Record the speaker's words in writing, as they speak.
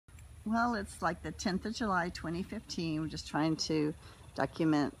Well, it's like the 10th of July, 2015. We're just trying to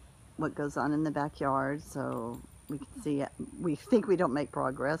document what goes on in the backyard so we can see it. We think we don't make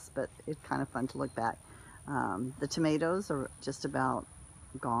progress, but it's kind of fun to look back. The tomatoes are just about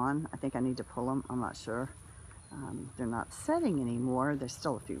gone. I think I need to pull them. I'm not sure. They're not setting anymore. There's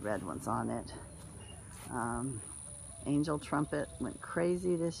still a few red ones on it. Angel trumpet went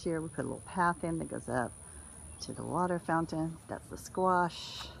crazy this year. We put a little path in that goes up to the water fountain. That's the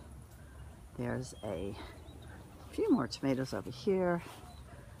squash. There's a few more tomatoes over here.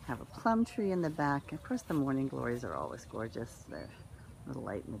 I have a plum tree in the back. Of course, the morning glories are always gorgeous. They're a little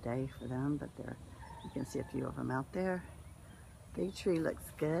late in the day for them, but you can see a few of them out there. Big tree looks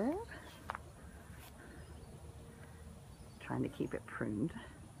good. Trying to keep it pruned.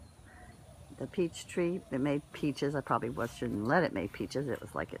 The peach tree, it made peaches. I probably shouldn't let it make peaches. It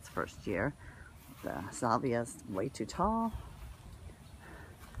was like its first year. The salvia's way too tall.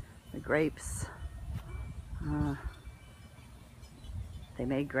 The grapes, they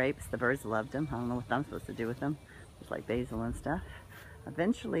made grapes. The birds loved them. I don't know what I'm supposed to do with them. It's like basil and stuff.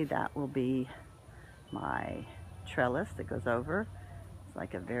 Eventually that will be my trellis that goes over. It's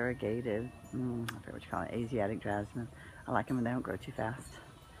like a variegated, I forget what you call it, Asiatic jasmine. I like them when they don't grow too fast.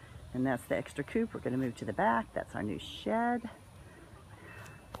 And that's the extra coop. We're going to move to the back. That's our new shed.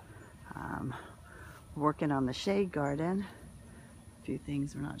 Working on the shade garden. A few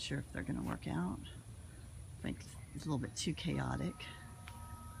things we're not sure if they're going to work out. I think it's a little bit too chaotic,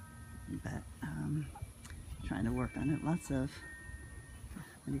 but trying to work on it. Lots of,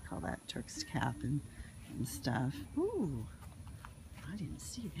 what do you call that, Turk's cap and stuff. Ooh, I didn't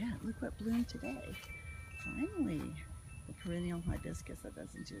see that. Look what bloomed today. Finally, the perennial hibiscus that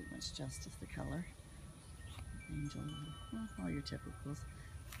doesn't do much justice to color. Angel, well, all your typicals.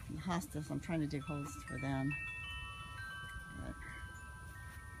 And the hostas, I'm trying to dig holes for them. But,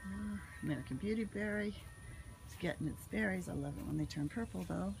 American Beauty Berry. It's getting its berries. I love it when they turn purple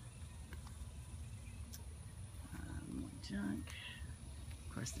though. More junk.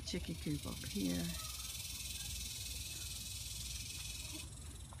 Of course, the chicken coop over here.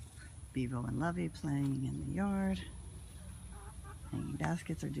 Bevo and Lovey playing in the yard. Hanging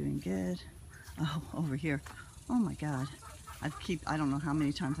baskets are doing good. Oh, over here. Oh my God. I don't know how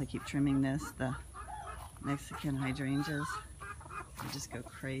many times I keep trimming this. The Mexican hydrangeas. They just go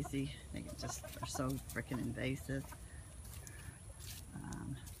crazy. They just are so freaking invasive.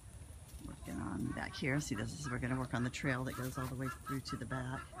 Working on back here. See, we're going to work on the trail that goes all the way through to the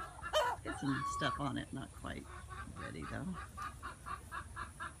back. Get some stuff on it. Not quite ready though.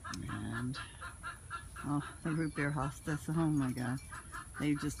 And oh, the root beer hostas. Oh my God.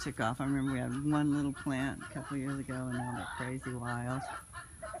 They just took off. I remember we had one little plant a couple years ago and now they're crazy wild.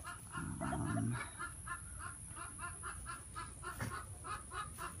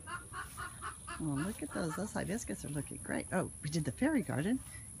 Oh, look at those. Those hibiscus are looking great. Oh, we did the fairy garden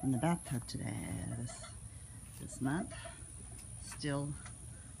in the bathtub today, this month. Still,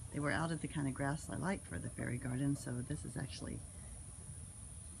 they were out of the kind of grass I like for the fairy garden, so this is actually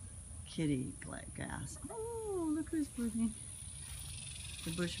kitty grass. Oh, look who's blooming.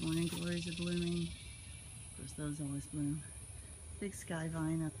 The bush morning glories are blooming. Of course, those always bloom. Big sky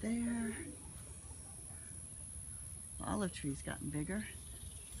vine up there. The olive tree's gotten bigger.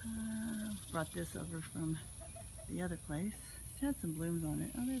 Brought this over from the other place. It's had some blooms on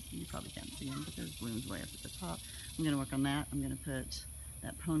it. Oh, you probably can't see them, but there's blooms way up at the top. I'm going to work on that. I'm going to put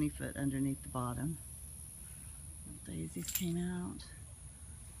that pony foot underneath the bottom. Little daisies came out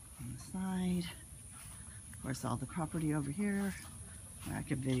on the side. Of course, all the property over here. I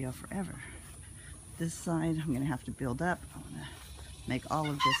could video forever. This side, I'm going to have to build up. I want to make all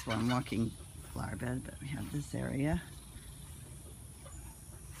of this while I'm walking flower bed, but we have this area.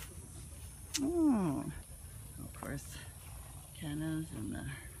 Oh, of course, cannas and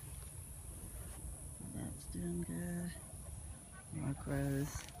that's doing good.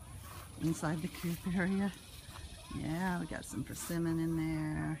 Macros inside the coop area. Yeah, we got some persimmon in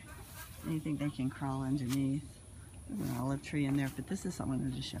there. Anything they can crawl underneath. There's an olive tree in there, but this is something I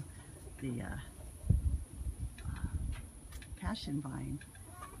wanted to show. The passion vine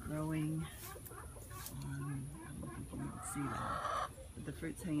growing. I don't know if you can see that. But the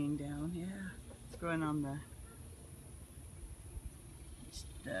fruit's hanging down, yeah. It's growing on the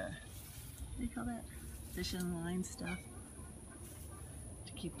what do you call that? Fishing line stuff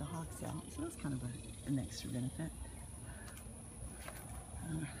to keep the hawks out. So that's kind of an extra benefit.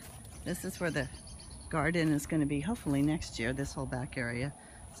 This is where the garden is going to be hopefully next year, this whole back area.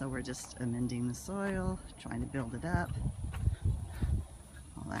 So we're just amending the soil, trying to build it up,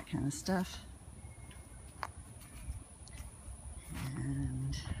 all that kind of stuff.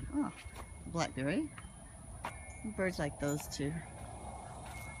 And Oh, blackberry. Birds like those too.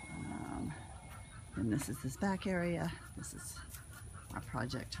 And this is this back area. This is our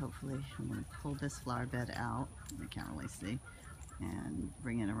project, hopefully. I'm going to pull this flower bed out. You can't really see. And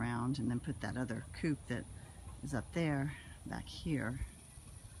bring it around and then put that other coop that is up there back here.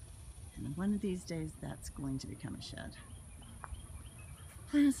 And one of these days that's going to become a shed.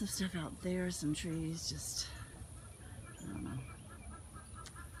 Plants of stuff out there, some trees, just, I don't know.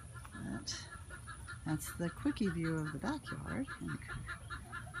 But that's the quickie view of the backyard.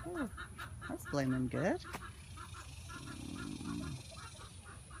 Oh, that's blaming good.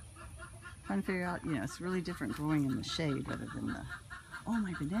 Trying to figure out, you know, it's really different growing in the shade rather than the, oh,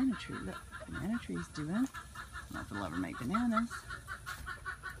 my banana tree. Look, banana tree's doing. Not to ever make bananas.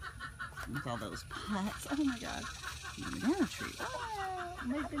 With all those pots. Oh my god. Banana tree. Ah,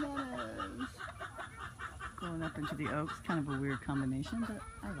 make bananas. Going up into the oaks. Kind of a weird combination, but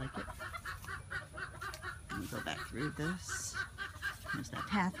I like it. Let me go back through this. There's that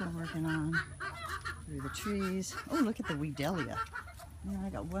path we're working on. Through the trees. Oh, look at the Weedelia. Yeah, I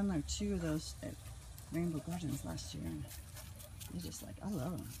got one or two of those at Rainbow Gardens last year. And they're just like, I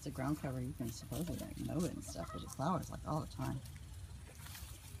love them. It's a ground cover. You can supposedly like mow it and stuff, but it flowers like all the time.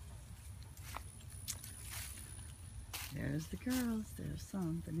 There's the girls. There's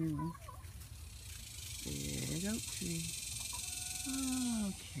some, the new ones. Big oak tree.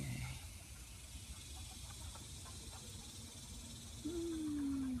 Okay.